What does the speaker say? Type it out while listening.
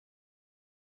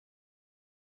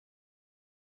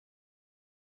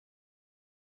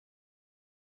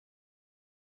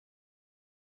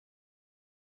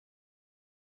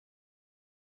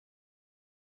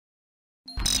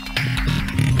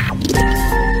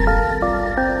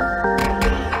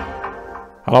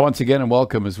Hello once again and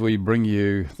welcome as we bring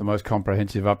you the most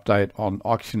comprehensive update on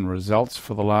auction results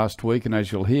for the last week. And as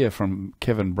you'll hear from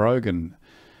Kevin Brogan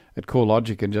at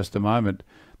CoreLogic in just a moment,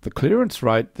 the clearance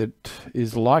rate that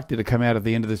is likely to come out at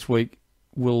the end of this week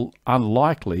will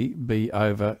unlikely be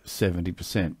over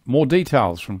 70%. More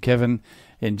details from Kevin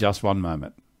in just one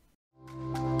moment.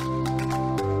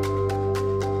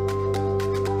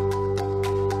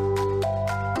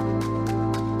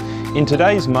 In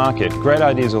today's market, great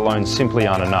ideas alone simply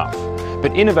aren't enough,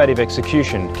 but innovative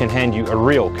execution can hand you a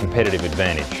real competitive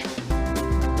advantage.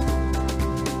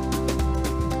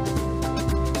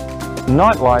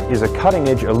 Nightlight is a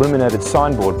cutting-edge illuminated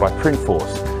signboard by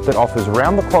Printforce that offers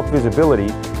round-the-clock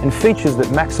visibility and features that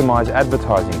maximise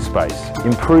advertising space,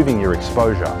 improving your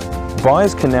exposure.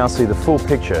 Buyers can now see the full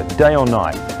picture, day or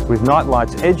night, with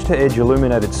Nightlight's edge-to-edge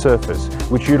illuminated surface,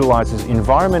 which utilises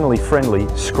environmentally friendly,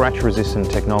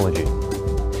 scratch-resistant technology.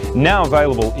 Now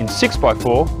available in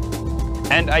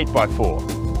 6x4 and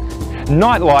 8x4.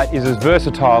 Nightlight is as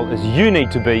versatile as you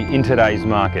need to be in today's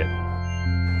market.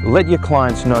 Let your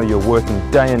clients know you're working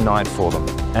day and night for them,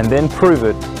 and then prove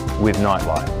it with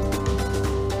Nightlight.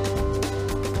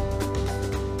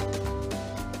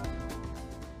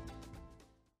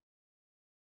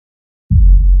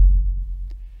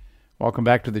 Welcome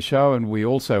back to the show, and we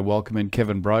also welcome in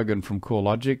Kevin Brogan from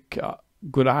CoreLogic.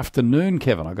 Good afternoon,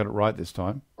 Kevin. I got it right this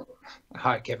time.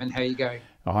 Hi, Kevin. How are you going?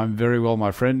 I'm very well, my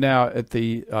friend. Now, at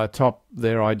the top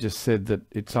there, I just said that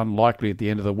it's unlikely at the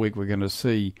end of the week we're going to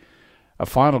see a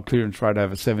final clearance rate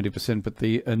over 70%, but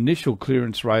the initial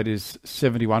clearance rate is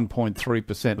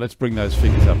 71.3%. Let's bring those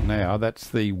figures up now. That's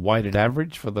the weighted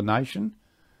average for the nation.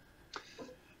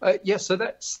 Yes, so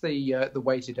that's the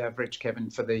weighted average,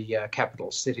 Kevin, for the capital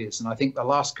cities. And I think the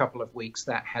last couple of weeks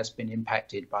that has been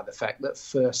impacted by the fact that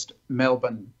first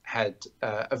Melbourne had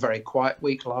a very quiet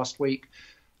week last week,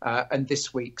 and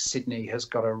this week Sydney has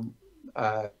got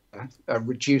a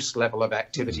reduced level of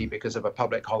activity because of a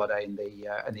public holiday in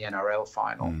the NRL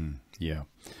final.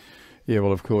 Yeah,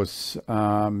 well, of course,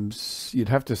 you'd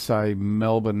have to say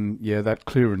Melbourne, that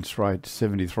clearance rate,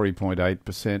 73.8%,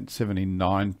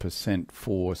 79%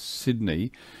 for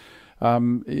Sydney.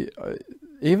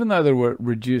 Even though there were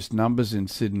reduced numbers in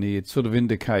Sydney, it sort of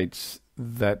indicates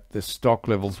that the stock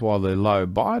levels, while they're low,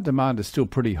 buyer demand is still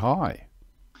pretty high.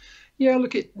 Yeah,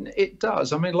 look, it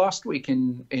does. I mean, last week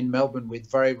in Melbourne,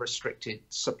 with very restricted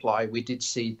supply, we did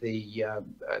see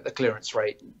the clearance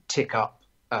rate tick up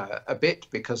a bit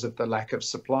because of the lack of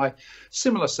supply.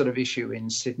 Similar sort of issue in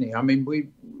Sydney. I mean,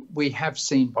 we have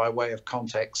seen, by way of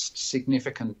context,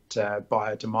 significant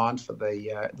buyer demand for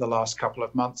the last couple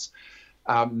of months.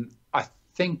 I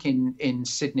think in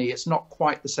Sydney, it's not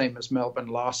quite the same as Melbourne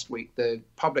last week. The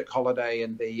public holiday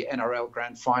and the NRL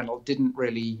Grand Final didn't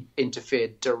really interfere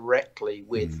directly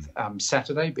with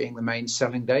Saturday being the main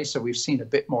selling day. So we've seen a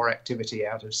bit more activity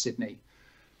out of Sydney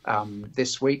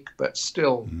this week, but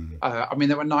still, I mean,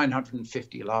 there were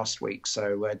 950 last week,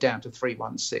 so down to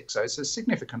 316. So it's a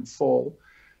significant fall,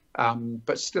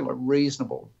 but still a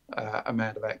reasonable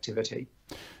amount of activity.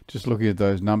 Just looking at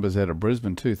those numbers out of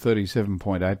Brisbane too,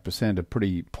 37.8%, a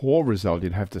pretty poor result,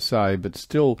 you'd have to say, but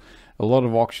still a lot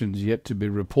of auctions yet to be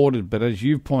reported. But as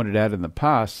you've pointed out in the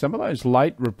past, some of those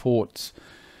late reports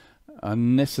are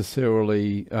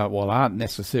aren't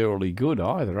necessarily good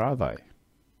either, are they?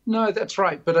 No, that's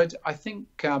right. But I think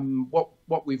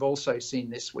what we've also seen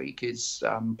this week is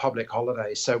public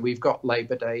holidays. So we've got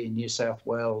Labor Day in New South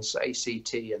Wales,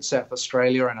 ACT and South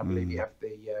Australia, and I believe you have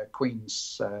the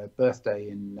Queen's birthday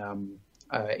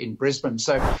in Brisbane.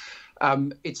 So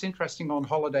it's interesting on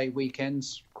holiday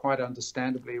weekends. Quite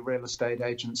understandably, real estate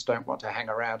agents don't want to hang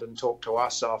around and talk to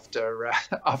us after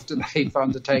they've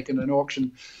undertaken an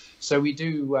auction. So we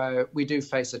do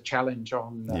face a challenge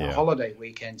on holiday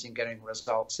weekends in getting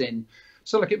results in.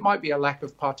 So look, it might be a lack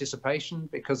of participation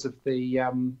because of the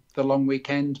long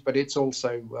weekend, but it's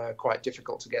also quite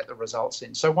difficult to get the results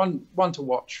in. So one to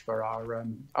watch for our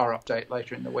update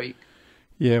later in the week.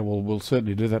 Yeah, well, we'll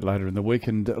certainly do that later in the week,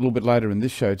 and a little bit later in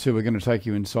this show too. We're going to take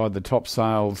you inside the top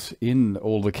sales in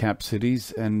all the cap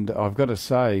cities, and I've got to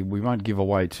say, we won't give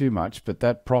away too much, but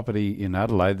that property in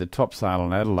Adelaide, the top sale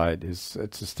in Adelaide, it's a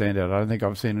standout. I don't think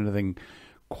I've seen anything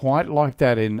quite like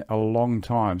that in a long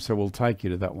time, so we'll take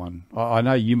you to that one. I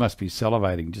know you must be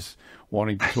salivating just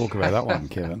wanting to talk about that one,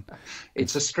 Kevin.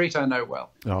 It's a street I know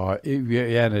well. Oh,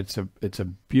 yeah, and it's a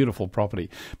beautiful property.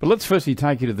 But let's firstly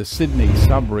take you to the Sydney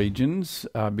sub-regions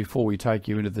before we take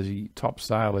you into the top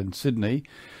sale in Sydney.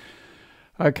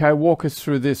 Okay, walk us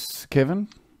through this, Kevin.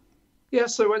 Yeah,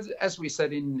 so as we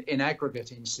said in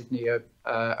aggregate in Sydney, a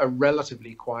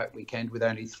relatively quiet weekend with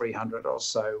only 300 or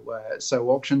so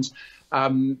auctions.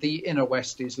 The inner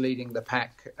west is leading the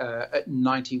pack at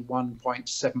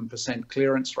 91.7%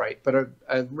 clearance rate, but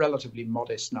a relatively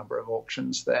modest number of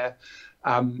auctions there.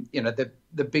 The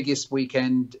biggest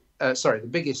weekend, the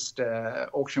biggest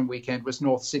auction weekend was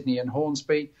North Sydney and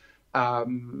Hornsby,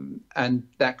 and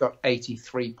that got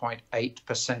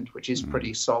 83.8%, which is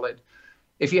pretty solid.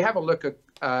 If you have a look at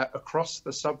across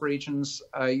the sub-regions,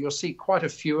 you'll see quite a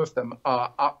few of them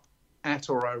are up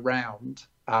at or around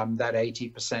that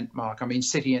 80% mark. I mean,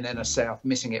 City and Inner South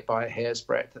missing it by a hair's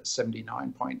breadth at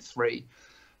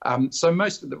 79.3. So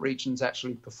most of the regions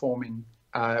actually performing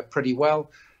pretty well,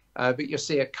 but you'll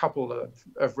see a couple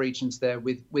of regions there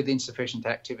with insufficient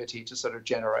activity to sort of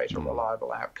generate a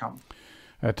reliable outcome.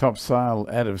 Our top sale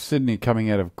out of Sydney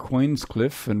coming out of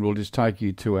Queenscliff, and we'll just take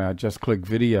you to our Just Click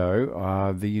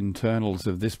video. The internals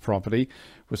of this property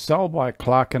was sold by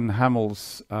Clark and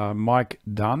Hamill's Mike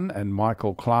Dunn and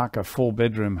Michael Clark, a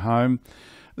 4-bedroom home.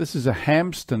 This is a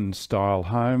Hampston-style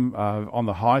home on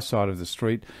the high side of the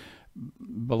street.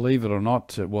 Believe it or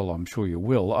not, well, I'm sure you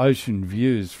will, ocean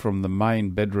views from the main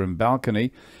bedroom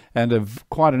balcony and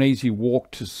quite an easy walk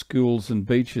to schools and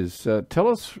beaches. Tell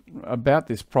us about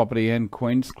this property and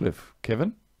Queenscliff,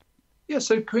 Kevin. Yeah,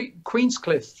 so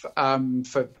Queenscliff,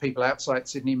 for people outside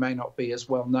Sydney, may not be as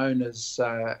well known as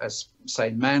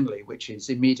say, Manly, which is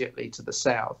immediately to the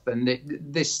south. And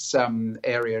this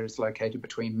area is located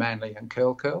between Manly and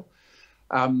Curl.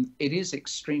 It is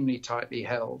extremely tightly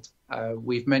held.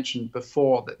 We've mentioned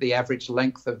before that the average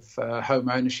length of home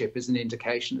ownership is an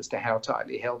indication as to how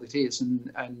tightly held it is.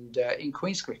 And in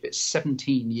Queenscliff, it's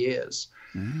 17 years.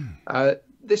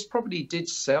 This property did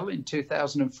sell in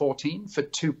 2014 for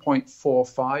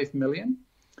 $2.45 million.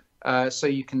 So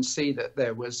you can see that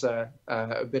there was a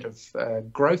bit of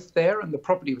growth there, and the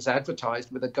property was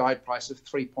advertised with a guide price of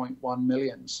 $3.1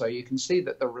 million. So you can see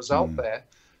that the result there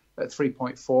at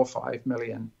 $3.45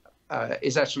 million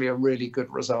is actually a really good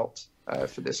result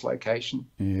for this location.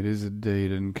 Yeah, it is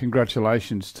indeed, and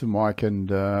congratulations to Mike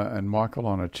and Michael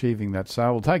on achieving that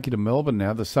sale. We'll take you to Melbourne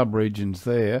now, the sub-regions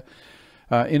there.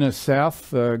 Inner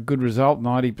South, good result,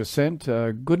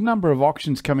 90%. Good number of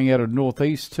auctions coming out of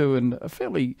Northeast too, and a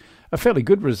fairly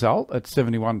good result at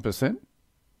 71%.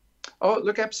 Oh,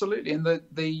 look, absolutely, and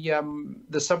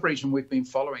the sub-region we've been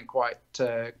following quite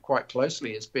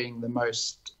closely as being the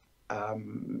most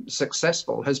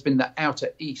successful has been the Outer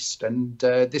East, and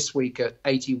this week at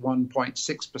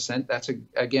 81.6%. That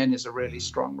again is a really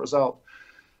strong result.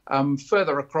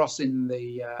 Further across in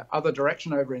the other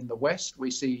direction, over in the West,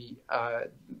 we see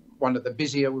one of the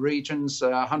busier regions,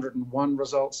 101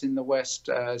 results in the West,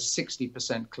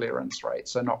 60% clearance rate,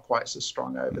 so not quite so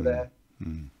strong over there.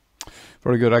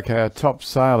 Very good. Okay, our top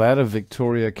sale out of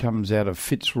Victoria comes out of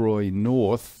Fitzroy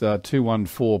North,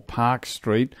 214 Park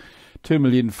Street.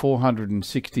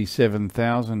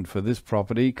 $2,467,000 for this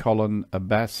property. Colin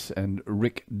Abbas and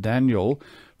Rick Daniel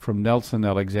from Nelson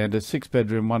Alexander,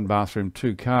 6-bedroom, 1-bathroom,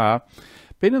 2-car.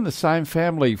 Been in the same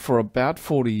family for about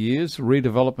 40 years.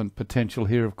 Redevelopment potential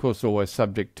here, of course, always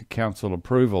subject to council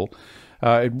approval.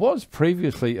 It was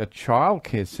previously a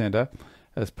childcare centre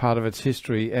as part of its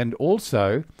history, and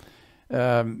also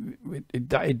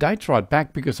it dates right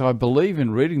back because I believe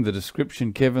in reading the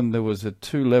description, Kevin, there was a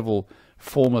 2-level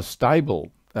former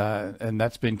stable, and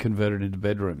that's been converted into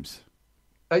bedrooms.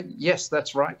 Yes,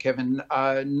 that's right, Kevin.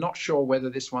 Not sure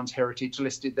whether this one's heritage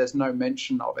listed. There's no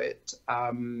mention of it.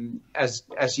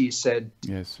 As you said,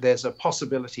 yes, there's a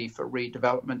possibility for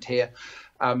redevelopment here.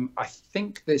 I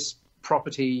think this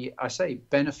property, I say,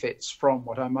 benefits from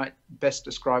what I might best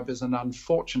describe as an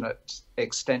unfortunate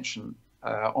extension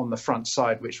on the front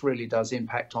side, which really does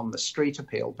impact on the street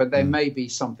appeal. But there may be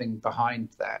something behind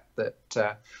that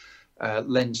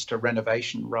lends to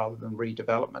renovation rather than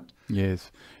redevelopment. Yes,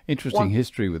 interesting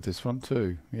history with this one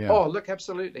too. Yeah. Oh, look,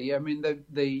 absolutely. I mean,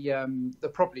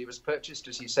 the property was purchased,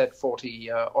 as you said,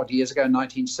 40 odd years ago,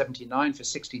 1979, for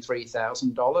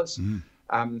 $63,000,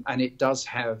 and it does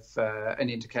have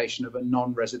an indication of a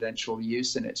non-residential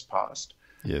use in its past.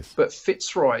 Yes. But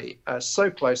Fitzroy, so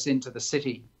close into the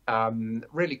city,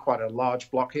 really quite a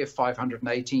large block here,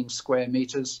 518 square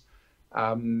meters.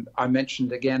 I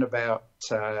mentioned again about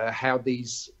how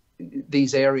these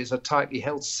areas are tightly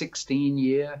held,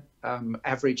 16-year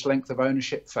average length of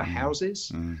ownership for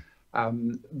houses,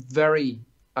 very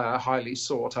highly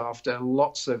sought after.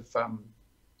 Lots of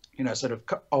sort of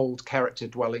old character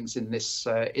dwellings in this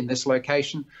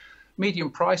location. Median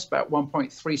price about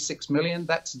 $1.36 million.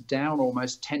 That's down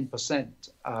almost 10%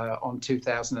 on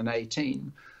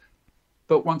 2018.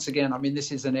 But once again, I mean,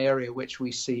 this is an area which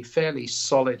we see fairly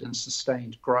solid and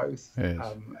sustained growth. Yes.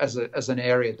 As an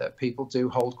area that people do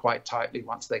hold quite tightly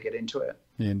once they get into it.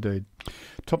 Yeah, indeed.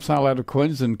 Top sale out of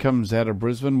Queensland comes out of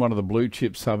Brisbane, one of the blue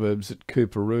chip suburbs at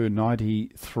Coorparoo,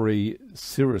 93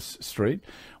 Cyrus Street,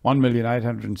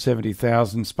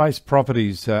 1,870,000. Space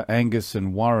Properties, Angus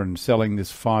and Warren selling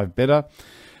this 5-bedder.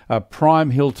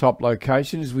 Prime hilltop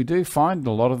location, as we do find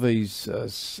a lot of these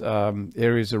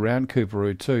areas around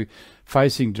Coorparoo too,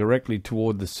 facing directly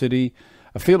toward the city.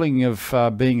 A feeling of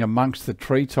being amongst the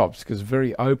treetops, because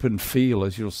very open feel,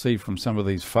 as you'll see from some of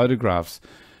these photographs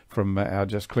from our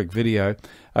Just Click video.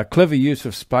 A clever use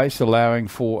of space, allowing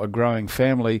for a growing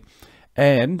family.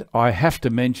 And I have to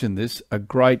mention this, a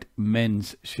great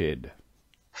men's shed.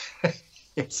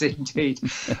 Yes, indeed.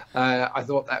 I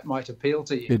thought that might appeal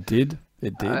to you. It did.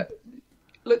 It did.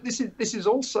 Look, this is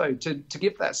also to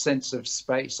give that sense of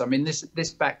space. I mean,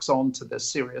 this backs on to the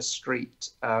Sirius Street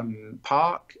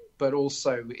Park, but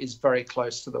also is very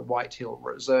close to the White Hill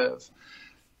Reserve.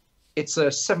 It's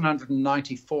a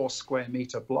 794 square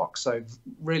metre block, so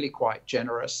really quite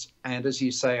generous. And as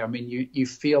you say, I mean, you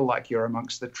feel like you're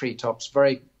amongst the treetops.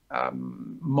 Very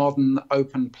modern,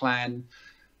 open plan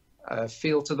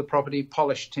feel to the property,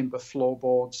 polished timber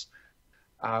floorboards.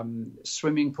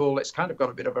 Swimming pool. It's kind of got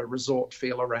a bit of a resort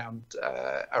feel around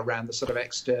the sort of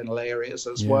external areas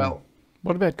as well.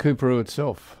 What about Coorparoo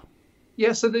itself?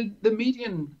 Yeah, so the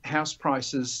median house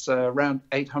price is around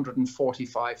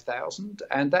 845,000,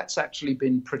 and that's actually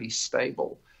been pretty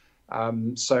stable.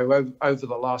 So over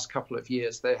the last couple of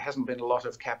years, there hasn't been a lot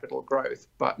of capital growth,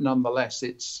 but nonetheless,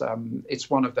 it's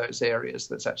one of those areas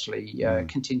that's actually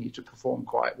continued to perform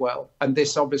quite well. And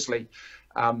this obviously,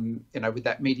 with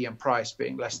that median price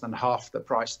being less than half the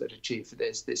price that achieved for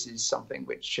this is something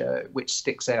which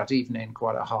sticks out even in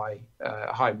quite a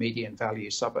high median value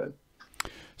suburb.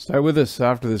 Stay with us.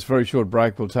 After this very short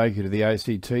break, we'll take you to the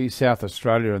ACT, South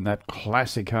Australia, and that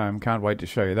classic home. Can't wait to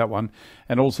show you that one.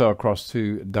 And also across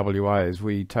to WA as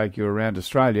we take you around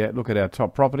Australia, look at our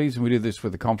top properties, and we do this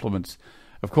with the compliments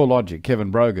of CoreLogic. Kevin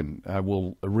Brogan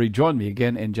will rejoin me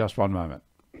again in just one moment.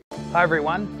 Hi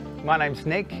everyone, my name's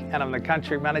Nick and I'm the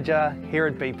Country Manager here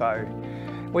at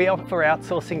Beepo. We offer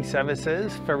outsourcing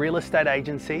services for real estate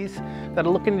agencies that are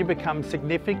looking to become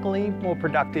significantly more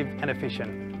productive and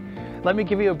efficient. Let me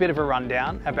give you a bit of a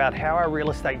rundown about how our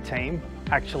real estate team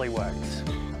actually works.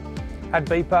 At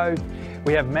Beepo,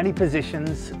 we have many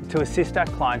positions to assist our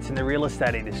clients in the real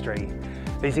estate industry.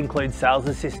 These include sales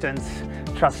assistants,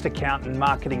 trust account and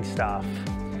marketing staff.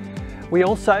 We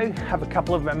also have a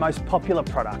couple of our most popular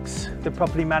products, the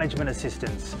Property Management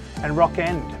Assistants and Rock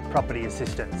End Property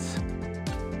Assistants.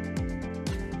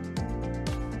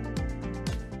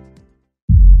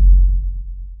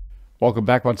 Welcome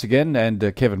back once again,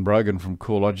 and Kevin Brogan from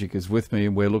CoreLogic is with me,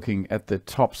 and we're looking at the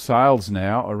top sales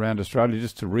now around Australia.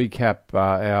 Just to recap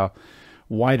our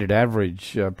weighted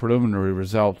average preliminary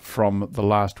result from the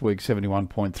last week,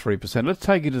 71.3%. Let's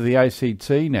take you to the ACT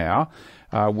now.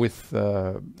 With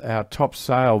our top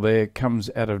sale there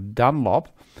comes out of Dunlop,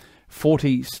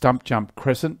 40 Stump Jump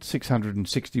Crescent,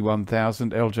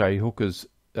 661,000. LJ Hooker's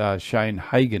Shane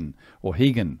Hagen,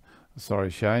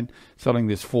 selling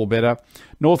this 4-bedder.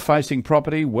 North-facing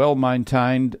property,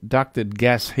 well-maintained, ducted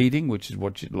gas heating, which is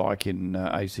what you'd like in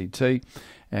ACT,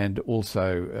 and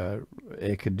also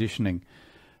air conditioning.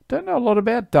 Don't know a lot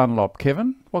about Dunlop,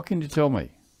 Kevin. What can you tell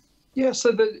me? Yeah,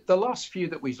 so the last few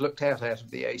that we've looked at out of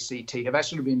the ACT have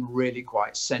actually been really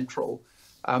quite central.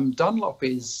 Dunlop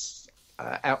is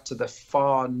out to the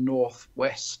far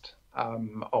northwest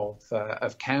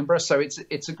of Canberra, so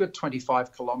it's a good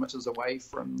 25 kilometres away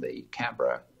from the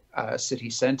Canberra city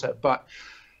centre. But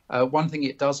one thing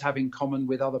it does have in common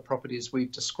with other properties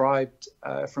we've described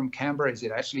from Canberra is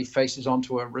it actually faces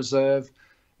onto a reserve.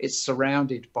 It's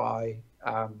surrounded by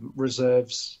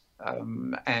reserves.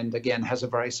 And again, has a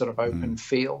very sort of open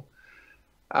feel.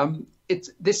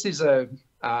 This is a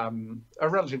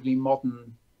relatively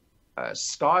modern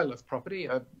style of property,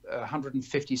 a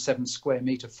 157 square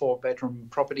metre 4-bedroom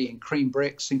property in cream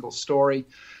brick, single story.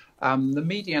 The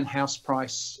median house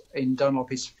price in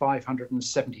Dunlop is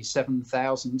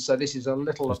 577,000, so this is a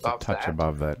little just above a touch that.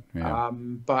 Above that, yeah.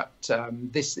 But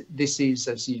this is,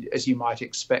 as you might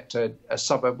expect, a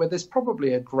suburb where there's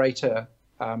probably a greater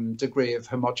degree of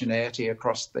homogeneity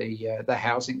across the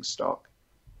housing stock.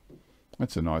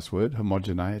 That's a nice word,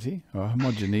 homogeneity, or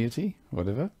homogeneity,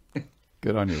 whatever.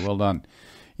 Good on you, well done.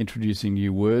 introducing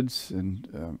new words.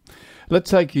 And let's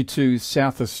take you to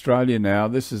South Australia now.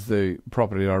 This is the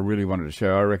property I really wanted to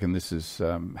show. I reckon this is,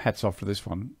 hats off to this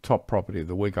one, top property of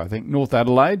the week, I think. North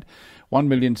Adelaide,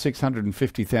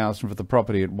 $1,650,000 for the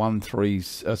property at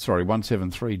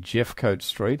 173 Jeffcote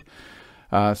Street.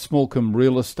 Smallcombe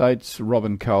Real Estates,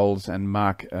 Robin Coles and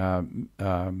Mark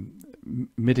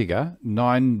Mittiger,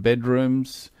 9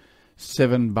 bedrooms,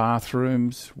 7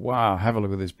 bathrooms. Wow, have a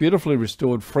look at this. Beautifully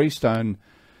restored freestone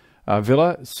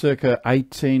villa, circa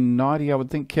 1890, I would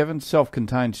think, Kevin.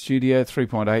 Self-contained studio,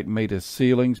 3.8 metre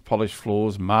ceilings, polished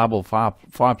floors, marble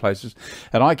fireplaces.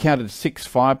 And I counted 6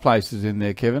 fireplaces in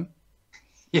there, Kevin.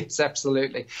 Yes,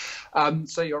 absolutely.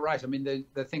 So you're right. I mean,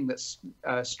 the thing that's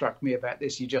struck me about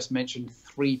this, you just mentioned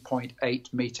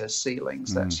 3.8 metre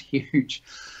ceilings. That's huge.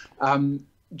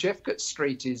 Jeffcote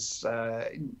Street is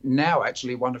now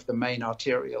actually one of the main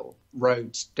arterial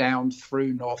roads down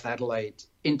through North Adelaide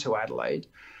into Adelaide.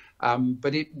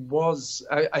 But it was,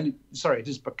 it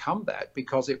has become that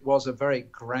because it was a very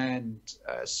grand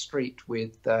street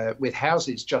with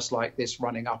houses just like this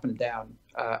running up and down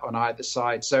on either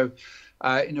side. So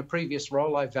in a previous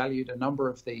role, I valued a number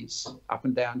of these up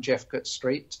and down Jeffcote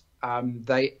Street.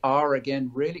 They are,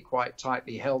 again, really quite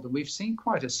tightly held, and we've seen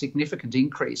quite a significant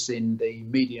increase in the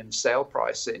median sale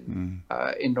price in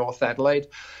North Adelaide.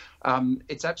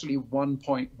 It's actually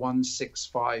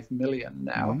 1.165 million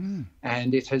now,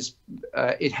 and it has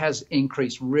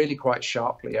increased really quite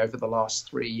sharply over the last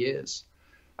 3 years.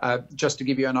 Just to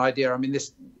give you an idea, I mean,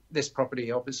 this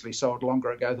property obviously sold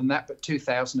longer ago than that, but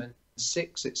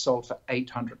 2006 it sold for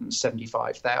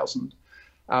 875,000.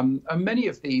 And many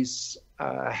of these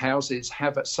houses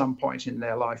have at some point in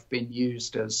their life been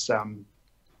used as sort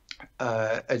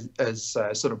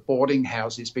of boarding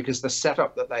houses because the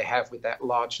setup that they have with that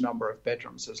large number of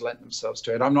bedrooms has lent themselves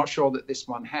to it. I'm not sure that this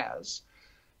one has,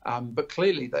 but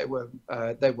clearly they were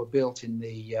built in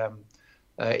the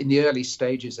early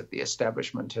stages of the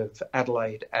establishment of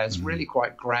Adelaide as really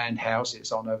quite grand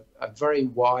houses on a very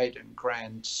wide and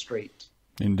grand street.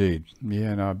 Indeed.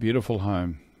 Yeah, no, beautiful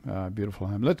home. Beautiful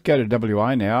home. Let's go to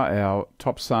WA now. Our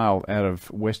top sale out of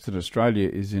Western Australia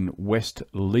is in West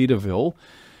Leederville,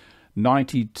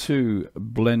 92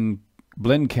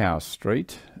 Blencow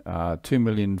Street,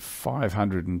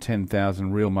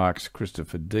 2,510,000. Real Marks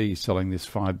Christopher D selling this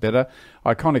 5 better.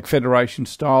 Iconic Federation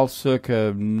style,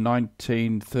 circa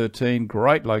 1913.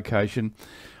 Great location.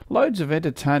 Loads of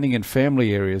entertaining and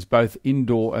family areas, both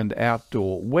indoor and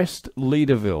outdoor. West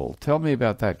Leederville. Tell me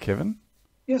about that, Kevin.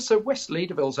 Yeah, so West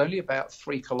Leederville is only about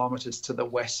 3 kilometres to the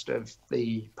west of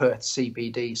the Perth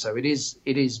CBD, so it is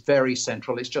very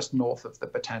central. It's just north of the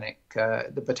Botanic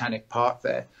Park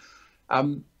there.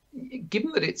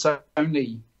 Given that it's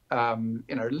only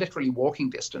literally walking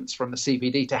distance from the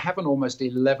CBD, to have an almost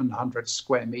 1,100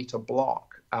 square metre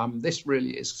block, this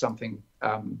really is something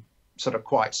sort of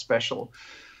quite special.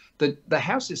 The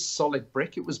house is solid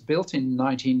brick. It was built in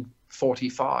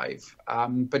 1945,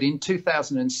 but in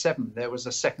 2007 there was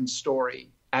a second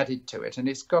story added to it, and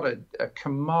it's got a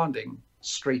commanding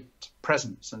street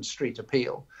presence and street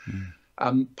appeal.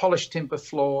 Polished timber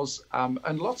floors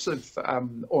and lots of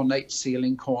ornate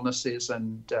ceiling cornices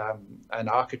and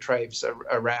architraves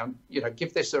around,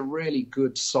 give this a really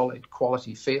good, solid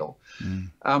quality feel.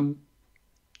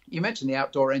 You mentioned the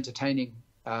outdoor entertaining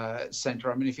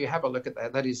centre. I mean, if you have a look at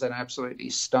that, that is an absolutely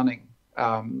stunning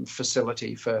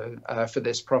facility for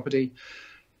this property.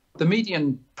 The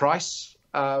median price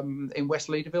in West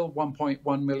Leederville,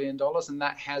 $1.1 million, and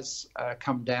that has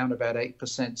come down about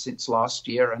 8% since last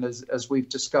year. And as we've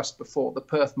discussed before, the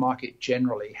Perth market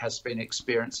generally has been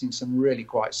experiencing some really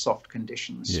quite soft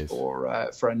conditions for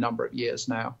a number of years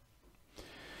now.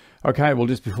 Okay, well,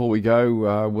 just before we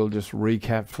go, we'll just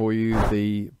recap for you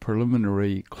the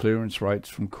preliminary clearance rates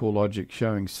from CoreLogic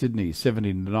showing Sydney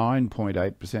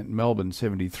 79.8%, Melbourne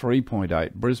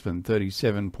 73.8%, Brisbane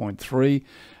 37.3%,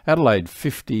 Adelaide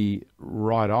 50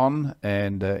 right on,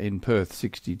 and in Perth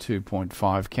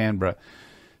 62.5%, Canberra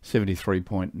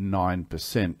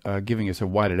 73.9%, giving us a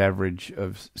weighted average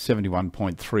of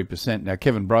 71.3%. Now,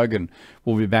 Kevin Brogan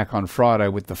will be back on Friday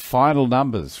with the final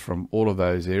numbers from all of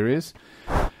those areas.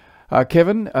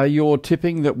 Kevin, you're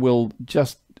tipping that we'll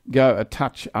just go a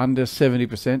touch under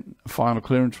 70% final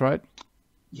clearance rate?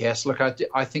 Yes, look,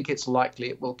 I think it's likely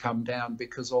it will come down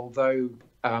because although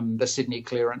the Sydney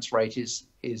clearance rate is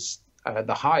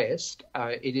the highest,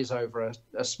 it is over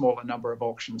a smaller number of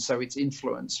auctions, so its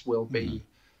influence will be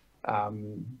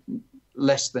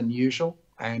less than usual.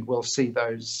 and we'll see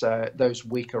those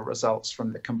weaker results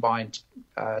from the combined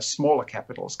smaller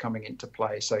capitals coming into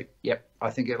play. So, yep, I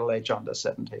think it'll edge under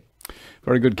 70.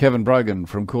 Very good. Kevin Brogan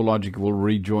from CoreLogic will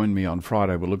rejoin me on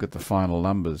Friday. We'll look at the final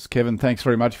numbers. Kevin, thanks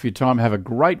very much for your time. Have a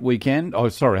great weekend. Oh,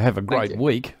 sorry, have a great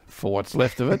week for what's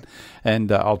left of it.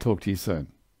 And I'll talk to you soon.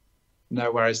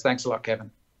 No worries. Thanks a lot,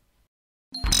 Kevin.